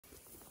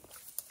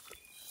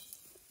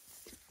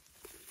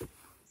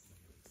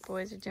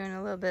Boys are doing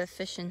a little bit of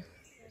fishing.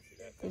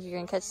 Think you're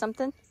gonna catch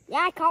something?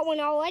 Yeah, I caught one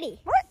already.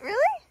 What? Really?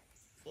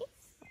 See?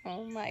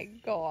 Oh my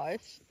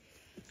gosh.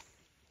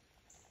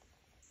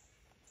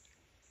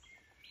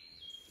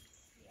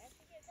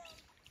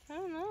 I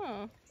don't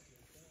know.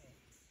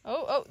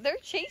 Oh, they're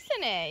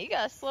chasing it. You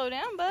gotta slow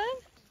down, bud.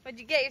 What'd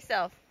you get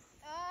yourself?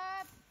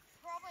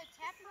 Probably a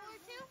tadpole or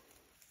two.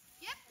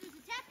 Yep, there's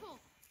a tadpole.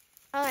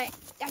 Alright,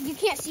 you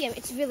can't see him.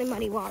 It's really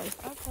muddy water.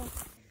 Okay.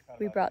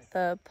 We brought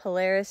the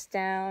Polaris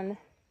down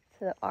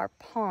to our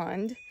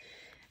pond,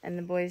 and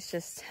the boys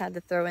just had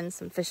to throw in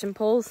some fishing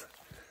poles.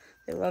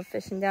 They love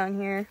fishing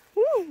down here.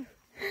 Woo!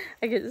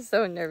 I get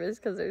so nervous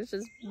because there's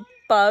just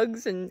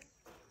bugs and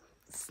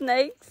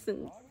snakes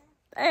and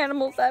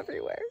animals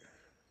everywhere.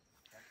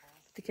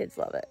 The kids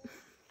love it.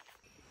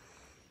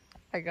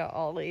 I got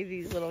Ollie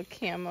these little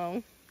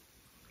camo.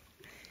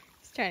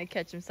 He's trying to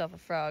catch himself a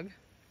frog.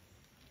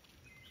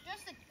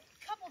 Just a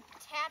couple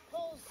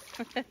tadpoles.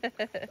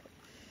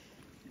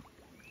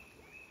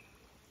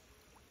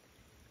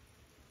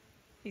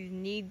 He's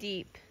knee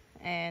deep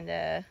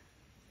and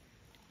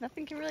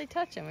nothing can really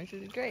touch him, which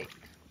is great.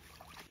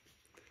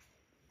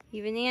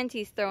 Even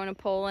Auntie's throwing a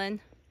pole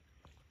in.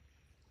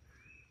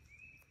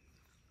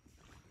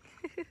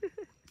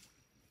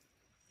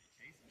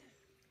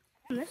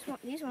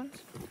 These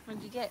ones.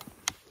 What'd you get?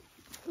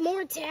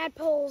 More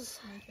tadpoles.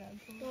 You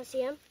want to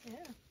see them? Yeah.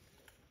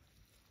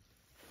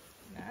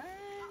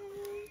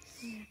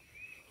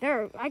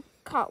 Nice. I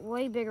caught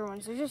way bigger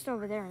ones. They're just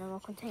over there in a little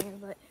container,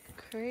 but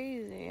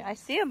Crazy. I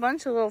see a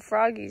bunch of little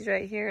froggies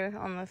right here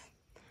on the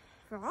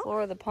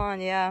floor of the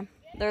pond. Yeah,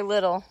 they're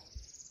little.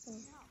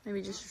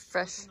 Maybe just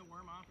fresh.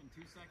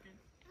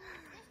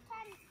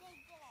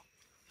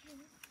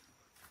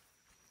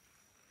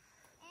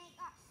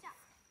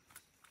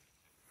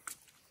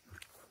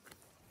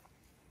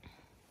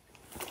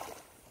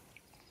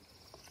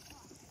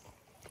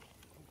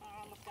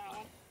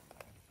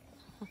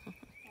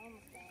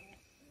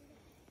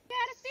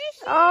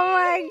 Oh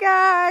my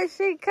gosh,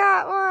 she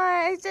caught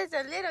one. It's just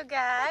a little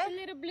guy. a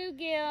little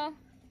bluegill.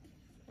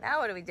 Now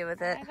what do we do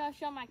with it? I gotta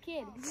show my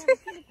kid. He's never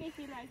seen a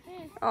fishy like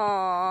this.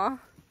 Aww.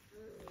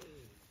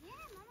 Yeah,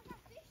 Mama got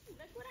fishy.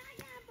 Look what I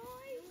got,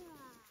 boys.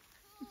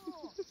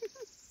 Cool.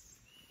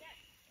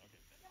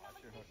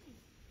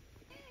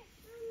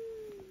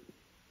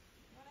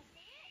 Wanna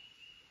see it?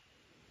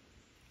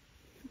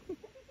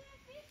 Look at that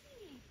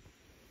fishy.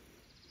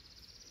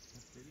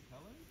 That's pretty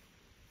color.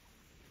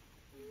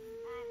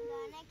 I'm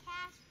gonna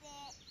cast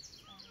it.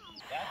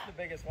 That's the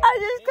biggest one. I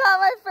just caught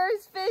my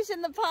first fish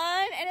in the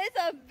pond, and it's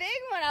a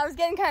big one. I was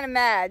getting kind of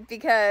mad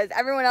because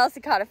everyone else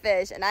had caught a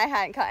fish, and I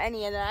hadn't caught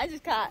any, and then I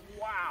just caught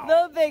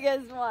the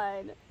biggest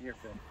one. Here,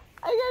 Phil.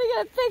 I gotta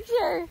get a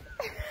picture.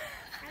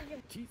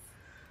 Jeez.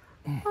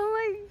 Oh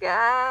my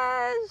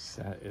gosh.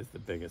 That is the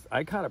biggest.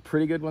 I caught a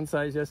pretty good one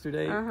size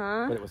yesterday,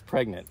 Uh-huh. but it was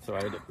pregnant, so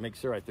I had to make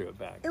sure I threw it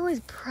back. It was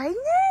pregnant?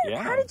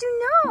 Yeah. How did you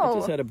know? It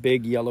just had a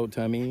big yellow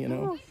tummy, you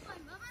know.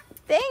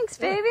 Thanks,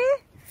 baby.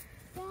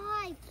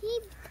 Why?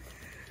 Keep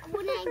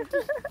when I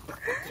do.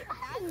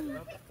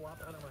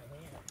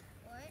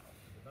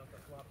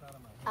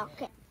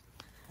 Okay.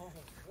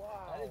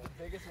 That is the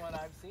biggest one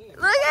I've seen.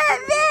 Look at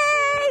me!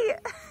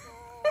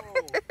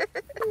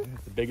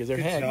 It's as big as her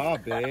head. Good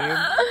job, babe.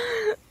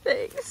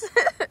 Thanks.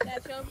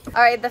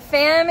 All right, the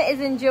fam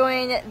is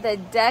enjoying the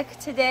deck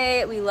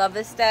today. We love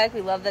this deck. We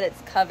love that it's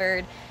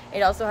covered.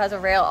 It also has a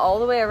rail all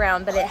the way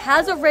around, but it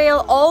has a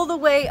rail all the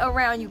way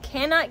around. You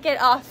cannot get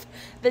off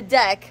the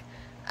deck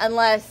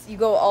unless you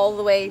go all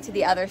the way to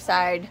the other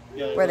side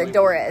where the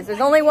door is. There's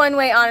only one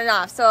way on and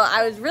off. So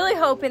I was really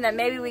hoping that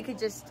maybe we could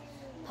just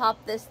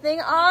pop this thing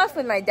off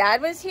when my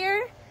dad was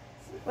here.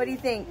 What do you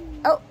think?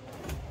 Oh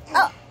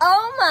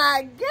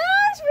my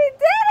gosh, we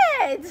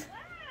did it!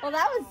 Well,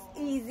 that was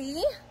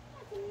easy.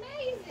 That's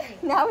amazing.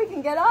 Now we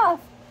can get off.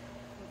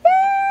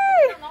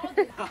 Yay!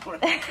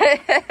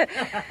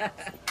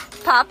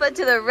 Papa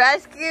to the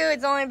rescue.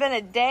 It's only been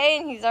a day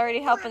and he's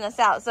already helping us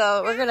out.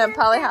 So we're gonna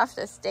probably have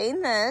to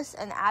stain this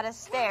and add a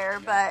stair,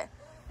 but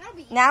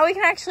now we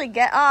can actually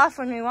get off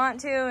when we want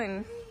to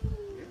and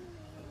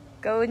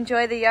go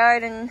enjoy the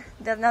yard in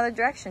another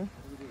direction.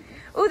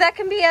 Ooh, that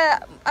can be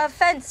a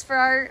fence for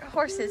our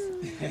horses.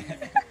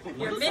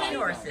 Your mini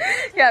horses.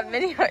 Yeah,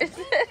 mini horses.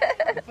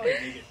 We'll probably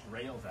make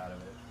rails out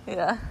of it.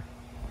 Yeah.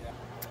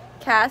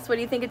 Cass, what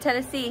do you think of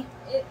Tennessee?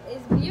 It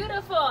is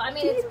beautiful. I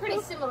mean, it's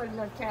pretty similar to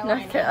North Carolina.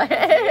 North Carolina.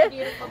 It's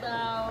beautiful though.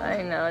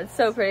 I know, it's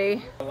so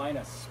pretty.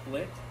 Carolina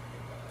split,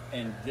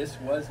 and this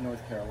was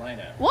North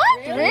Carolina. What?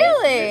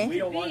 Really? We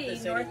don't want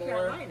this North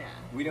anymore. Carolina.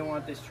 We don't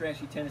want this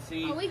trashy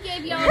Tennessee. Oh, we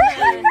gave y'all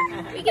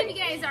we gave you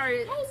guys our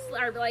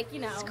like,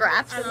 you know,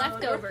 Scraps. our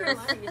leftovers.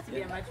 North Carolina used to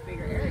be a much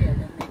bigger area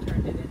than they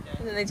turned it into.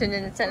 And then they turned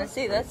into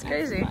Tennessee. That's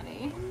crazy.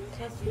 Funny.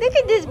 Look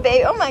at this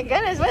baby. Oh my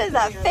goodness, what is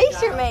that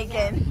face you're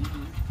making?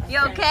 You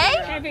okay?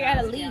 Trying to figure out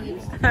how to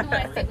leave.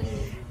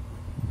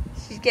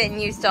 She's getting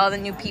used to all the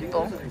new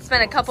people.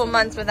 Spent a couple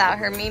months without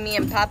her Mimi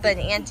and Papa and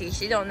Auntie.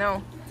 She don't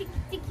know.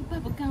 Sticky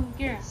bubble gum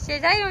girl.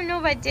 Says, I don't know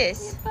about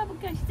this. Bubble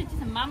gum. She's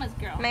just a mama's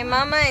girl. My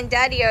mama and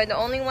daddy are the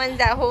only ones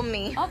that hold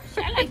me. Oh,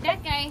 I like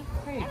that guy.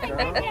 I like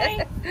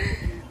that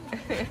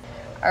guy.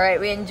 All right,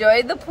 we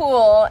enjoyed the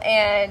pool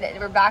and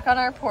we're back on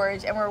our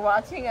porch and we're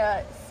watching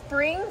a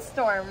spring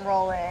storm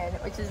roll in,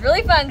 which is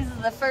really fun because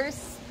it's the first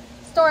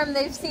storm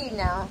they've seen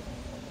now.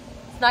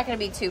 It's not going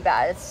to be too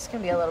bad. It's just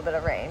going to be a little bit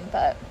of rain,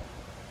 but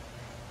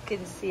you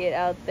can see it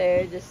out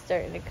there just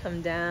starting to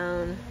come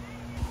down.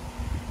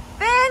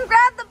 Finn,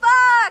 grab the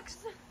box!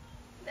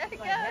 There you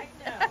go.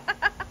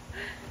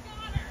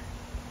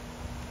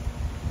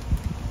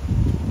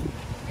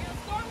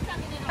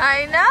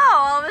 I know.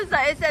 All of a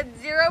sudden, it said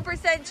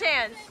 0%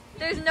 chance.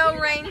 There's no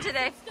rain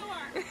today.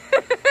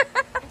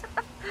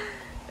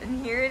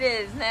 And here it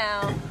is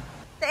now.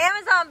 The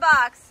Amazon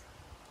box.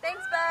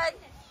 Thanks, bud.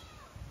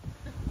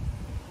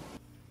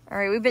 All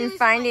right, we've been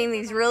finding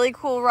these really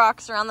cool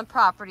rocks around the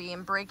property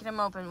and breaking them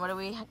open. What do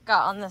we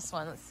got on this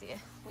one? Let's see.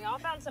 We all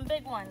found some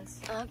big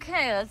ones.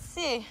 Okay, let's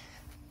see.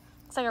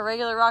 Looks like a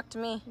regular rock to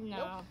me. No.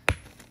 Nope.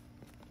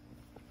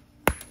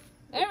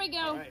 There we go.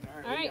 All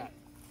right.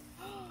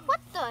 What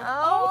the?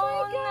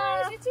 Oh, my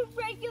gosh, it's a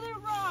regular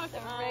rock.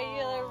 A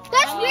regular rock.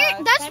 That's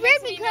weird. That's That weird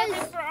makes me because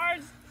nervous for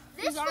ours.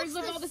 this Ours looks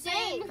look all the the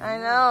same. same. I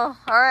know.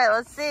 All right,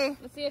 let's see.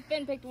 Let's see if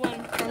Finn picked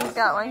one. Finn's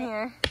got one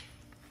here.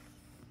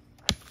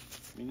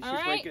 You should All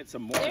right. break it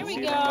some more. There we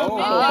See go. that? Oh,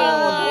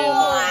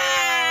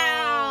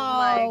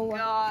 Oh my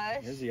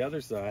gosh. Here's the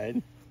other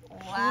side.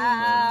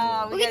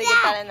 Wow. We Look gotta at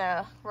get that in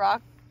a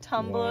rock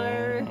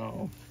tumbler.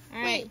 Wow.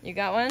 All right. You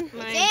got one?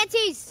 Mine.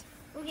 Aunties.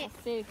 Okay.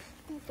 See.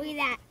 Look at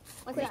that.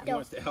 Look at He that.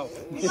 wants to help.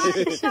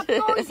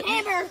 Bones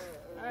hammer.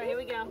 All right, here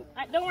we go.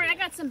 Don't worry, I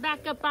got some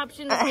backup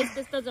options in case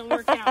this doesn't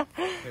work out.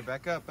 Okay,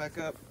 back up, back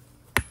up.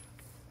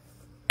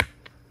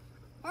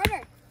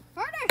 Harder.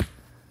 Harder.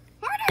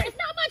 Harder. It's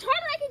not much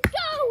harder. I can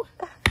go.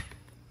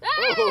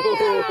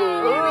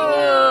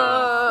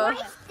 Ooh.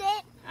 Sliced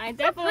it. I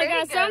definitely got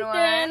Pretty good something.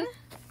 one.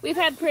 We've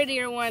had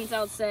prettier ones,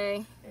 I'll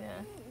say.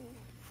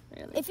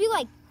 Yeah. If you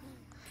like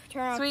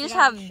turn off. So we just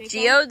have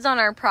geodes on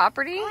our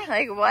property?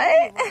 Like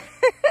what?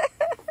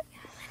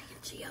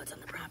 Geodes on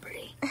the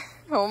property.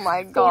 Oh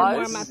my 4 gosh.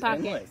 more in my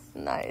pocket.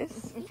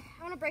 Nice.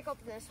 I want to break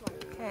open this one.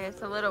 Okay,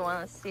 it's a little one.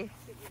 Let's see.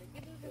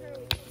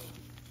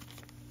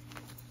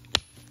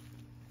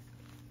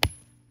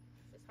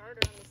 It's harder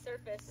on the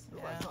surface.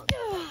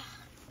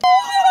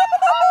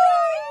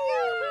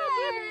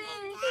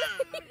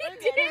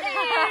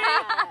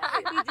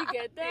 Did you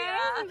get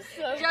that?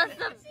 Yeah.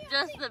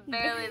 Just the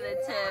barely the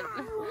tip.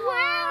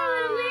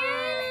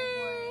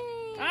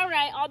 All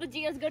right, all the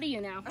geos go to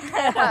you now.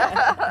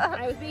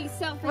 I was being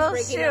selfish Well,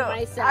 breaking shoot. it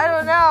myself. I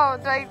don't know.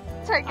 Do I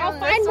try I'll giving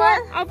find this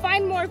more. one? I'll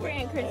find more for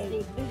Aunt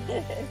Christy.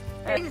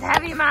 It's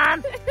heavy,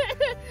 Mom.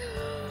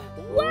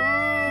 Wow!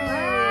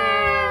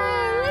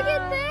 Look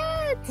at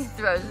that! He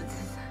throws it.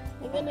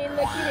 Let me look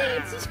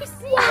at it.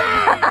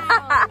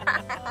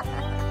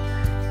 Wow.